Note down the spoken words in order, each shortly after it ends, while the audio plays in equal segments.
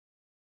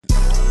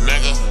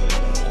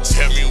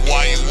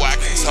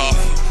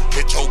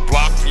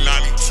Block from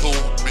 92,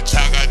 bitch,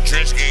 I got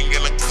drenched, gang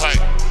in the cut.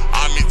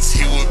 I'm in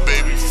T with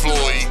baby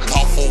Floyd, he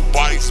caught 4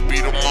 bodies,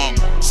 beat him up.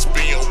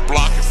 Spin your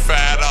block and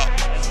fat up.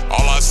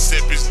 All I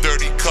sip is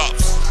dirty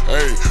cups.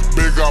 Hey,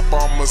 big up,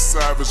 I'm a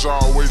savage, I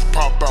always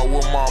pop out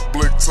with my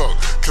blick tuck.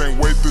 Can't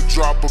wait to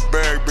drop a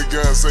bag, big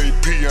ass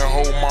AP and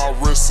hold my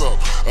wrist up.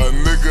 A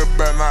nigga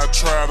better not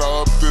try to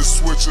up this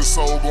switch, his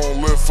soul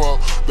gon' lift up.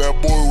 That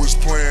boy was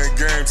playing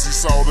games, he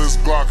saw this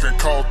Glock and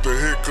caught the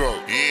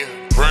hiccup. Yeah,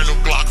 brand new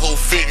Glock hold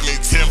 50,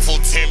 10 for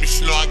 10,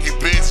 bitch, you know I get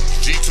busy.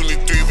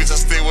 G23, bitch, I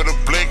stay with a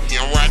blick.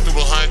 I'm riding through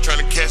the hunt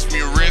trying to catch me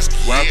a risk.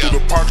 Ride through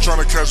the park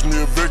trying to catch me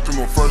a victim.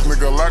 The first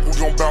nigga like, we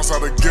gon' bounce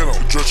out and get him.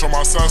 Drench on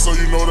my side so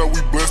you know that we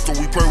blessed him.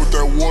 We play with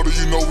that water,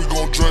 you know we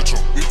gon' drench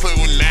him. We play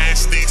with 9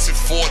 sticks and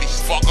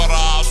 40s. Fuck all the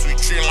ops, we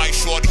treat like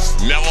shorties.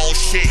 Never on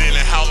shit in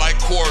the house like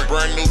Corey.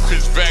 Brand new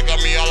Chris back, got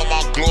me all of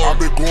my glory. I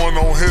been going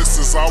on hits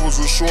since I was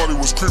a shorty.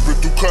 Was creeping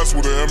through cuts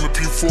with an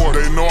M&P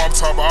 40. They know I'm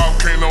top of out,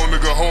 can't no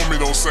nigga hold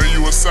me. Don't say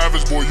you a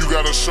savage, boy, you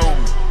gotta show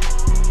me.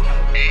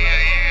 Yeah,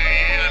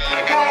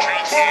 nigga,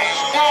 drench,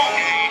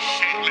 ain't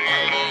shit,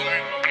 nigga, long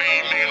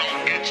bleed, nigga,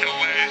 don't get your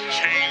ass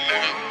chained,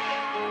 nigga.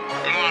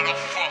 You know how the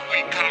fuck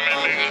we coming,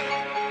 nigga.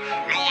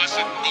 Know it's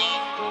a go.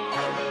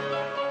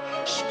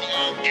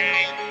 School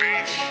gang,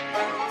 bitch.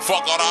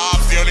 Fuck all the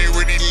ops, they don't even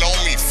really know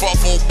me. Fuck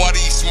old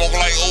buddy, smoke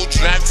like OG.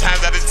 9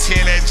 times out of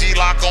 10, that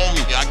G-lock on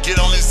me. I get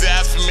on his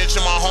ass for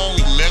mention my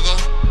homie, nigga.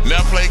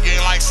 Never play a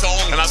game like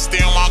Sony, and I stay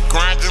on my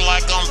grind just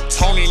like I'm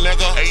Tony,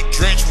 nigga. Hey,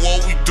 Drench,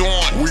 what we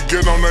doing? We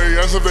get on their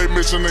ass if they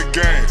mention the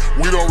game.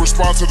 We don't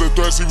respond to the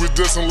threats, he was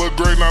dissing, look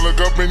great. Now look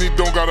up and he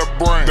don't got a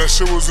brain. That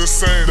shit was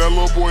insane, that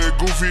little boy a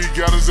goofy, he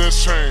got his ass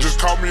changed.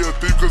 Just called me a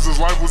thief cause his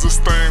life was a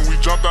stain. We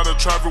jumped out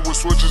of traffic with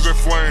switches and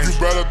flames. You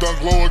better done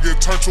glow or get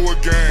turned to a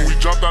game. We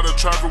jumped out of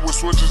traffic with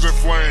switches and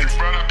flames.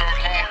 You better done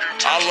glow or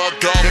get I love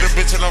dog, hit a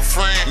bitch in a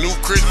frame. New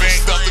Chris bag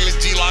stuck in the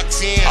G-Lock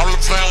 10. I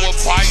was playing with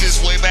prices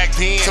way back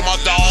then. To my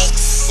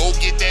dogs, go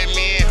get that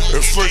man.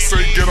 If Slick say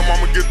get him,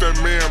 I'ma get that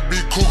man.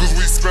 Be cool cause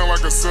we spin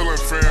like a ceiling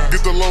fan.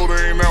 Get the load,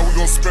 ain't now we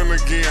gon' spin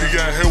again. He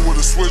got hit with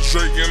a switch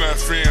Drake in that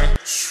fan.